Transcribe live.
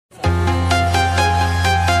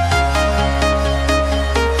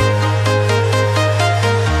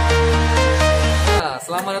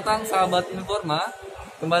Siang sahabat Informa,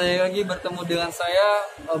 kembali lagi bertemu dengan saya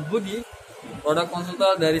Budi, produk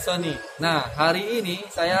konsultan dari Sony. Nah, hari ini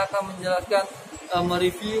saya akan menjelaskan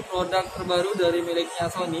mereview produk terbaru dari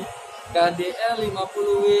miliknya Sony,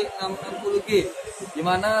 kdl50w660G, di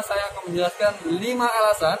mana saya akan menjelaskan 5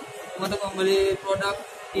 alasan untuk membeli produk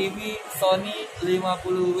TV Sony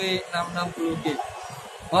 50w660G.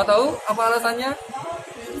 Mau tahu apa alasannya?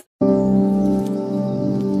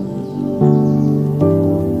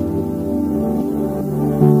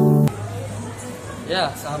 Ya,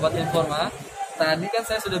 sahabat Informa, tadi kan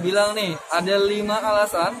saya sudah bilang nih, ada 5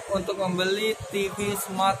 alasan untuk membeli TV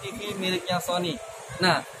Smart TV miliknya Sony.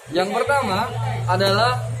 Nah, yang pertama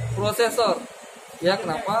adalah prosesor. Ya,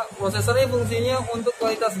 kenapa? Prosesor ini fungsinya untuk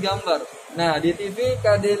kualitas gambar. Nah, di TV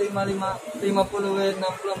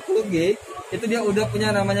kd50w660G itu dia udah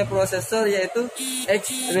punya namanya prosesor, yaitu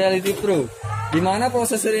Extra Pro. Di mana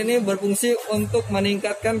prosesor ini berfungsi untuk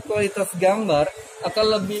meningkatkan kualitas gambar akan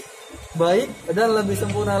lebih baik dan lebih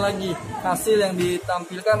sempurna lagi hasil yang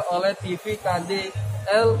ditampilkan oleh TV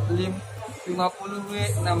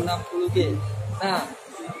kdl50w660G. Nah,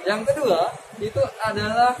 yang kedua itu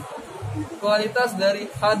adalah kualitas dari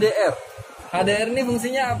HDR. HDR ini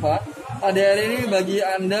fungsinya apa? HDR ini bagi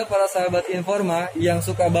Anda para sahabat Informa yang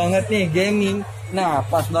suka banget nih gaming, nah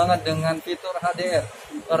pas banget dengan fitur HDR.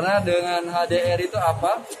 Karena dengan HDR itu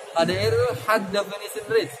apa? HDR itu High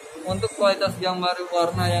Definition Rate, untuk kualitas gambar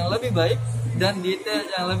warna yang lebih baik dan detail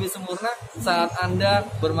yang lebih sempurna saat Anda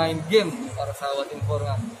bermain game, para sahabat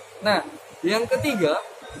Informa. Nah, yang ketiga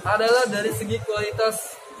adalah dari segi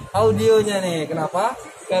kualitas audionya nih. Kenapa?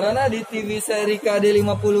 Karena di TV seri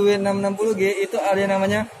kd50w660G itu ada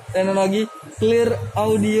namanya teknologi Clear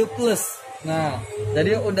Audio Plus. Nah,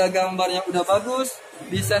 jadi udah gambarnya udah bagus,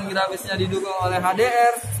 desain grafisnya didukung oleh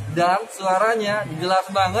HDR, dan suaranya jelas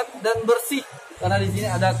banget dan bersih. Karena di sini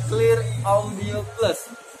ada Clear Audio Plus.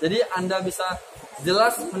 Jadi Anda bisa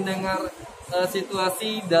jelas mendengar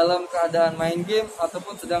situasi dalam keadaan main game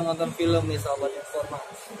ataupun sedang nonton film nih, sahabat Informa.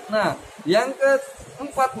 Nah, yang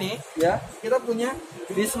keempat nih ya, kita punya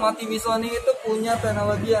di Smart TV Sony itu punya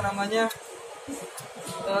teknologi yang namanya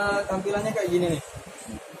tampilannya kayak gini nih.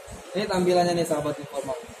 Ini tampilannya nih, sahabat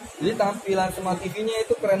Informa. Jadi tampilan Smart TV-nya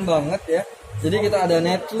itu keren banget ya. Jadi kita ada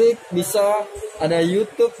Netflix bisa, ada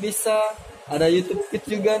YouTube bisa, ada YouTube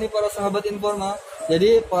Kids juga nih para sahabat Informa.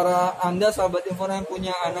 Jadi para Anda sahabat Informa yang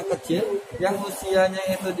punya anak kecil yang usianya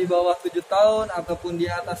itu di bawah 7 tahun ataupun di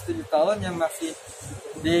atas 7 tahun yang masih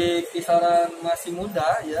di kisaran masih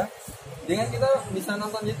muda ya, dengan kita bisa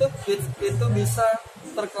nonton YouTube Kids itu bisa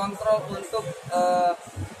terkontrol untuk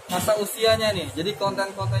masa usianya nih. Jadi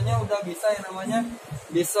konten-kontennya udah bisa yang namanya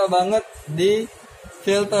bisa banget di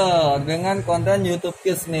filter dengan konten YouTube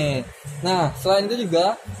Kids nih. Nah, selain itu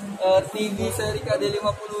juga TV seri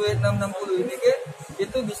kd50w660G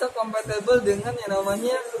itu bisa compatible dengan yang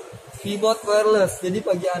namanya keyboard wireless. Jadi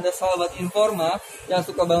bagi Anda sahabat Informa yang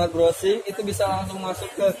suka banget browsing, itu bisa langsung masuk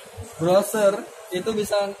ke browser, itu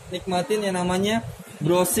bisa nikmatin yang namanya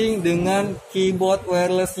browsing dengan keyboard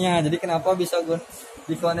wirelessnya. Jadi kenapa bisa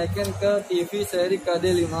dikonekkan ke TV seri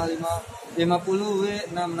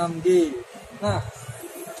kd50w66G. Nah,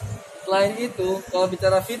 selain itu, kalau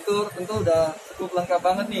bicara fitur, tentu udah cukup lengkap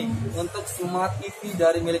banget nih untuk Smart TV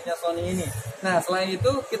dari miliknya Sony ini. Nah, selain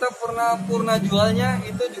itu, kita purna jualnya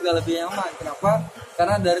itu juga lebih nyaman. Kenapa?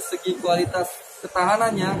 Karena dari segi kualitas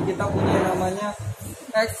ketahanannya, kita punya yang namanya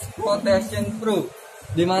Extra Pro,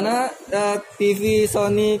 dimana TV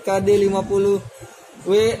Sony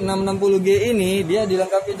kd50w660G ini dia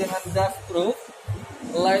dilengkapi dengan dust proof,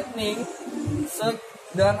 lightning, shock,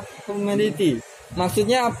 dan humidity.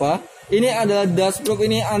 Maksudnya apa? Ini adalah dust proof,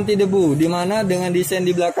 ini anti debu, dimana dengan desain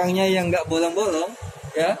di belakangnya yang nggak bolong-bolong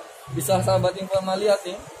ya, bisa sahabat Informa lihat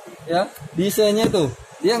nih ya, desainnya tuh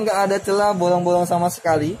dia nggak ada celah bolong-bolong sama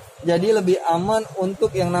sekali, jadi lebih aman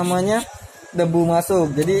untuk yang namanya debu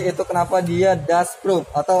masuk. Jadi itu kenapa dia dust proof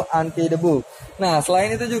atau anti debu. Nah,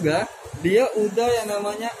 selain itu juga dia udah yang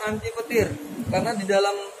namanya anti petir, karena di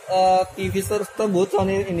dalam TV tersebut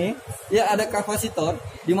Sony ini ya ada kapasitor,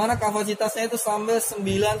 di mana kapasitasnya itu sampai 9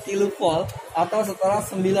 kV atau setara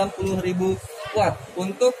 90.000 watt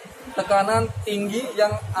untuk tekanan tinggi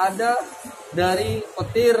yang ada dari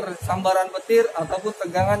petir, sambaran petir ataupun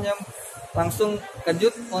tegangan yang langsung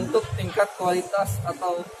kejut, untuk tingkat kualitas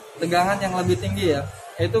atau tegangan yang lebih tinggi ya,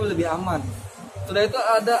 itu lebih aman. Sudah itu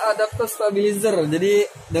ada adapter stabilizer.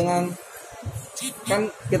 Jadi dengan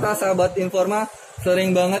kan kita sahabat Informa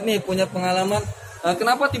sering banget nih punya pengalaman,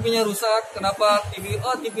 kenapa TV-nya rusak, kenapa TV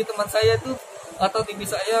teman saya itu atau TV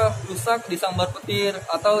saya rusak disambar petir,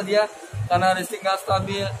 atau dia karena listrik nggak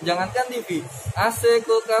stabil. Jangankan TV, AC,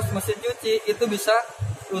 kulkas, mesin cuci itu bisa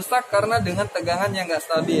rusak karena dengan tegangan yang nggak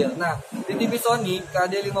stabil. Nah, di TV Sony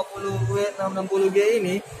kdl50w660G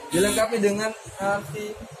ini dilengkapi dengan anti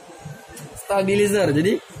stabilizer.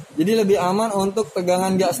 Jadi lebih aman untuk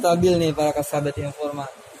tegangan nggak stabil nih para sahabat informa.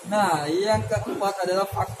 Nah, yang keempat adalah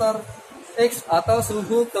faktor X atau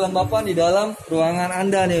suhu kelembapan di dalam ruangan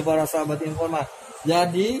Anda nih para sahabat informa.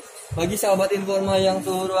 Jadi bagi sahabat informa yang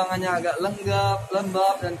suhu ruangannya agak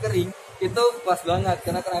lembab dan kering, itu pas banget.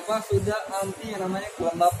 Karena kenapa? Sudah anti yang namanya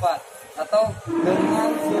kelembapan atau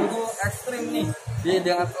dengan suhu ekstrim nih. Dia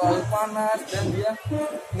jangan terlalu panas dan dia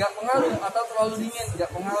nggak pengaruh, atau terlalu dingin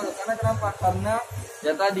nggak pengaruh. Karena kenapa? Karena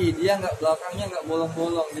ya tadi dia belakangnya nggak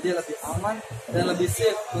bolong-bolong, jadi lebih aman dan lebih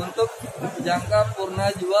safe untuk jangka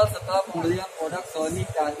purna jual setelah pembelian produk Sony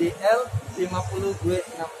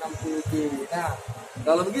kdl50w660G. Nah,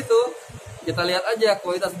 kalau begitu kita lihat aja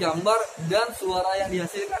kualitas gambar dan suara yang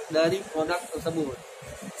dihasilkan dari produk tersebut.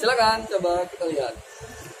 Silakan coba kita lihat.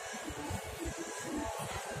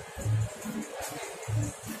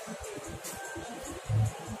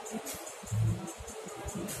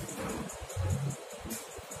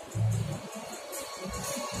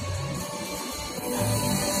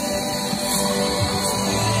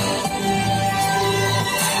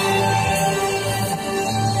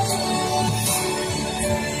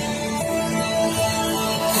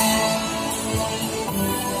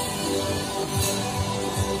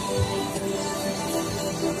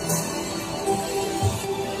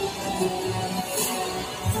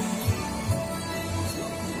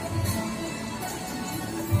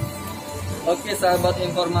 Oke sahabat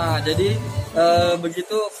informa, jadi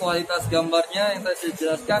begitu kualitas gambarnya yang tadi saya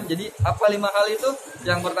jelaskan. Jadi apa 5 hal itu?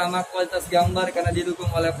 Yang pertama kualitas gambar karena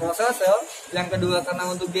didukung oleh prosesor. Yang kedua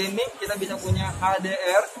karena untuk gaming kita bisa punya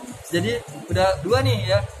HDR. Jadi udah 2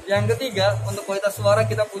 nih ya. Yang ketiga untuk kualitas suara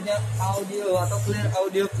kita punya audio atau clear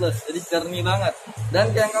audio plus. Jadi jernih banget.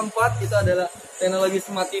 Dan yang keempat itu adalah teknologi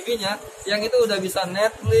smart TV-nya yang itu udah bisa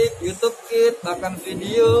Netflix, YouTube Kids, bahkan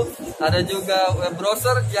video. Ada juga web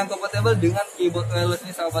browser yang kompatibel dengan keyboard wireless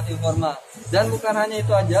nih sahabat informa. Dan bukan hanya itu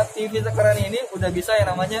aja, TV sekarang ini udah bisa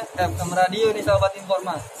yang namanya FM radio nih sahabat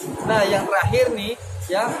informa. Nah, yang terakhir nih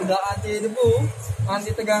ya udah anti debu, anti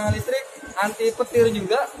tegangan listrik, anti petir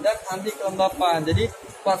juga, dan anti kelembapan. Jadi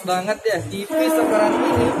pas banget ya TV sekarang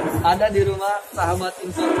ini ada di rumah sahabat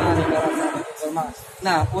informa nih para sahabat informa.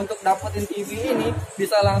 Nah, untuk dapetin TV ini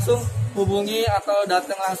bisa langsung hubungi atau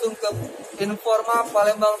datang langsung ke Informa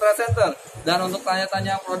Palembang Trade Center. Dan untuk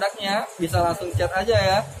tanya-tanya produknya bisa langsung chat aja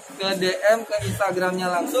ya ke DM ke Instagramnya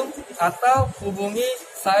langsung, atau hubungi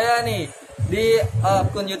saya nih di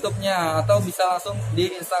akun YouTube-nya, atau bisa langsung di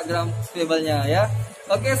Instagram pribadinya ya.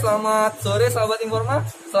 Oke, selamat sore sahabat Informa.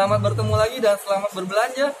 Selamat bertemu lagi dan selamat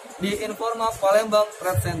berbelanja di Informa Palembang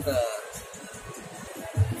Trade Center.